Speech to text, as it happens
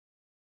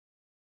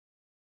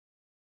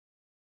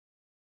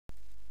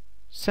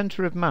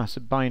Centre of mass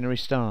of binary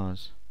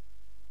stars.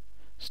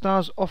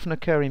 Stars often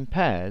occur in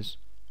pairs,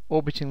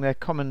 orbiting their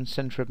common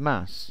centre of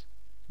mass,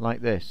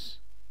 like this.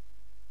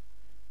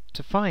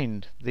 To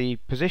find the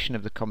position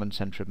of the common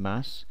centre of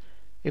mass,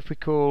 if we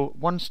call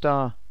one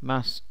star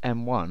mass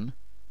m1,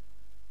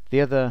 the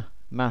other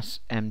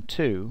mass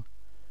m2,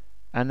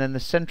 and then the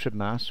centre of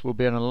mass will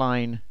be on a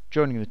line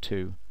joining the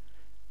two,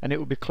 and it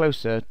will be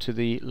closer to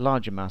the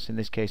larger mass, in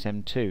this case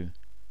m2.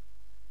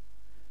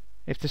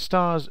 If the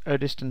stars are a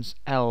distance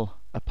L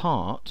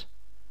apart,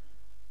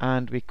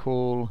 and we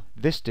call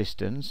this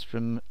distance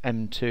from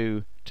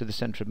m2 to the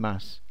centre of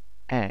mass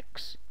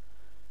x,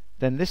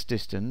 then this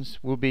distance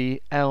will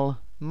be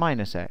L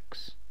minus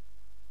x.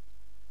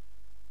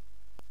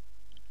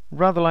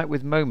 Rather like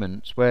with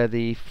moments, where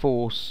the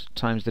force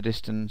times the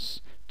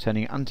distance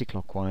turning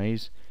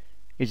anticlockwise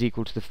is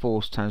equal to the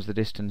force times the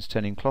distance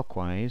turning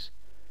clockwise,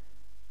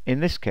 in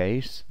this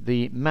case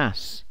the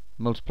mass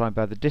multiplied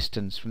by the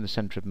distance from the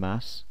centre of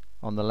mass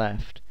on the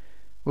left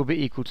will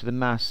be equal to the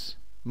mass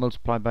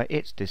multiplied by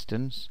its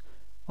distance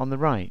on the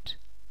right.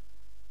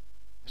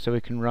 So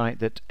we can write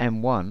that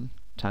m1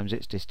 times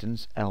its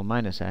distance L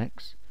minus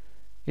x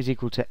is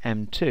equal to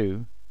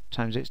m2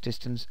 times its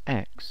distance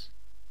x.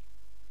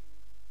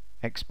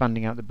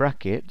 Expanding out the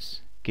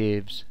brackets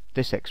gives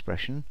this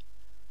expression,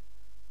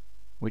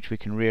 which we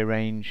can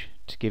rearrange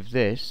to give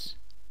this,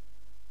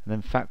 and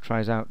then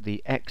factorise out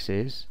the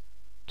x's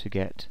to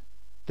get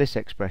this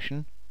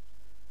expression.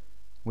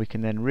 We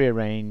can then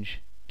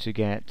rearrange to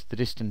get the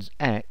distance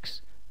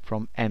x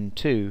from m2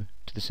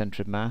 to the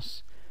centre of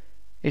mass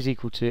is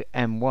equal to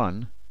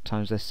m1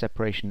 times their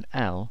separation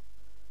L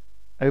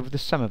over the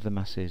sum of the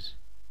masses.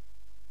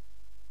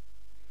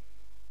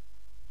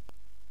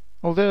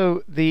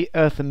 Although the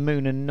Earth and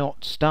Moon are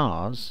not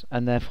stars,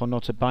 and therefore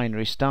not a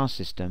binary star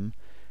system,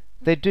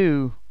 they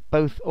do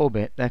both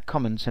orbit their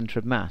common centre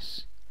of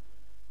mass.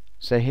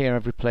 So here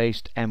I've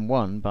replaced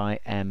m1 by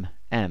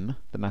mm,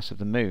 the mass of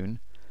the Moon,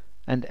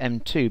 and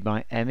m2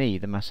 by me,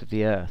 the mass of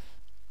the Earth.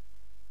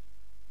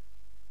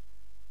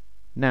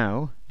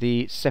 Now,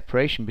 the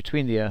separation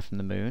between the Earth and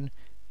the Moon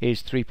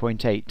is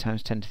 3.8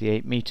 times 10 to the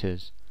 8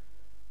 meters.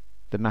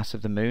 The mass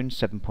of the Moon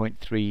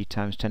 7.3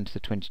 times 10 to the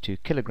 22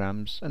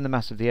 kilograms, and the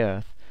mass of the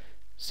Earth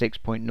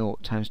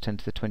 6.0 times 10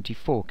 to the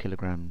 24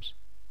 kilograms.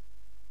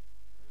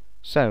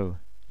 So,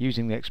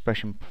 using the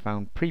expression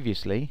found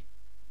previously,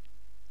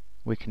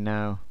 we can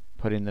now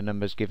put in the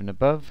numbers given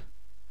above,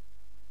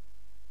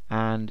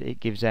 and it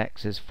gives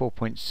x as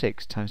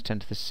 4.6 times 10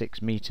 to the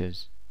 6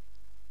 meters.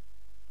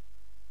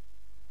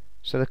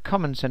 So the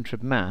common centre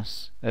of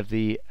mass of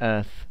the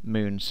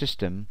Earth-Moon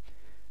system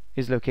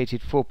is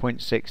located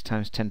 4.6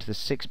 times 10 to the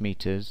 6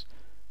 meters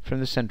from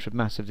the centre of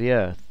mass of the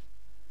Earth,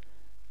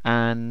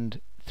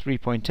 and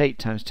 3.8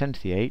 times 10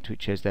 to the 8,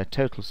 which is their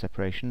total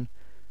separation,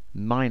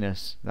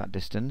 minus that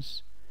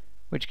distance,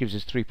 which gives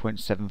us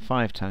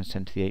 3.75 times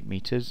 10 to the 8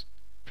 meters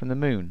from the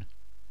Moon.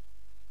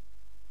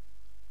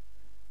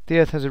 The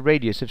Earth has a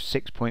radius of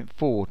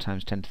 6.4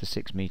 times 10 to the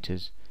 6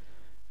 meters,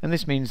 and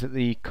this means that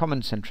the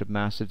common centre of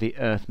mass of the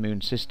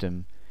Earth-Moon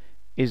system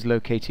is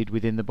located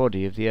within the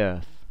body of the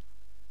Earth.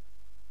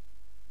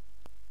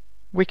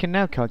 We can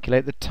now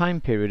calculate the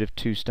time period of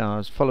two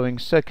stars following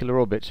circular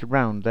orbits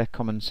around their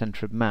common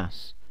centre of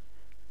mass.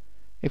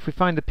 If we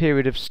find the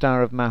period of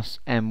star of mass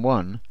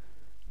m1,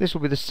 this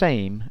will be the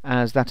same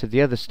as that of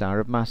the other star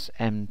of mass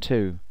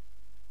m2.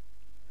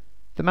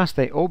 The mass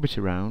they orbit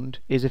around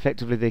is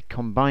effectively the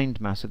combined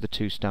mass of the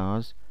two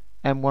stars,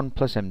 m1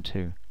 plus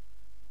m2.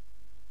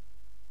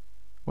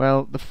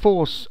 Well, the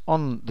force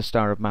on the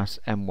star of mass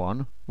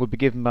m1 would be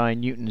given by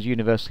Newton's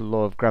universal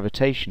law of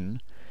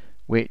gravitation,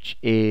 which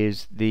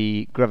is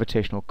the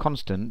gravitational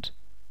constant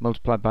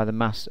multiplied by the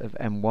mass of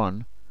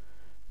m1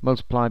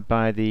 multiplied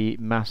by the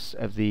mass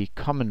of the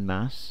common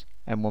mass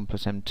m1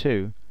 plus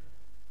m2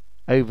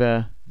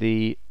 over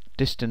the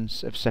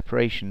distance of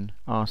separation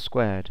r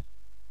squared.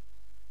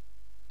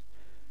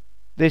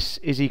 This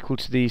is equal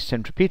to the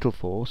centripetal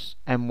force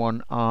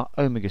m1 r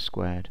omega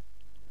squared,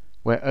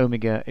 where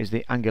omega is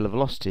the angular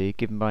velocity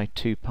given by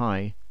 2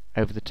 pi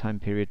over the time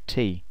period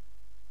t.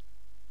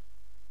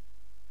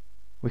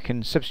 We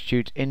can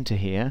substitute into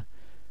here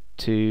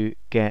to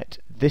get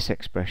this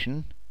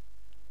expression.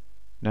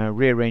 Now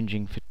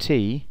rearranging for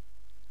t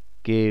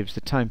gives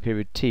the time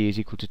period t is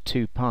equal to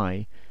 2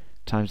 pi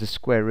times the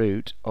square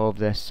root of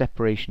their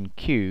separation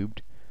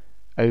cubed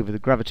over the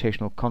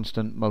gravitational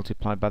constant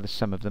multiplied by the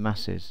sum of the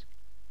masses.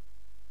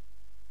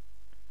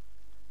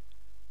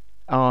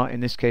 R, in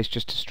this case,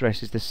 just to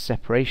stress, is the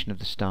separation of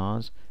the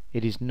stars.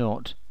 It is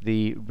not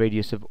the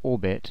radius of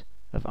orbit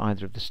of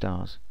either of the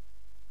stars.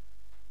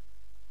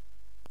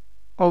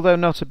 Although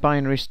not a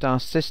binary star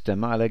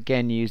system, I'll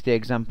again use the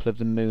example of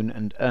the Moon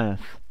and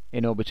Earth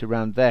in orbit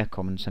around their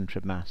common centre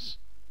of mass.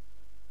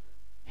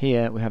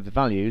 Here we have the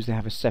values. They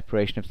have a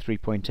separation of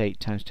 3.8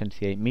 times 10 to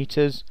the 8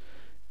 meters.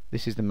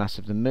 This is the mass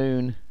of the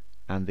Moon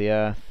and the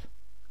Earth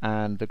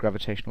and the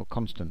gravitational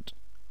constant.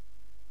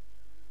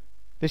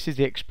 This is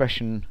the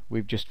expression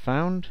we've just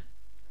found,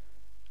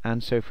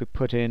 and so if we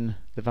put in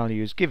the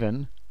values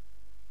given,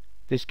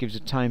 this gives a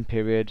time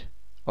period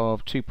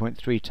of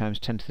 2.3 times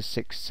 10 to the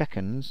 6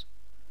 seconds,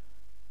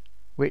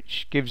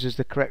 which gives us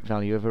the correct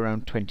value of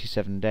around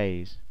 27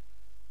 days.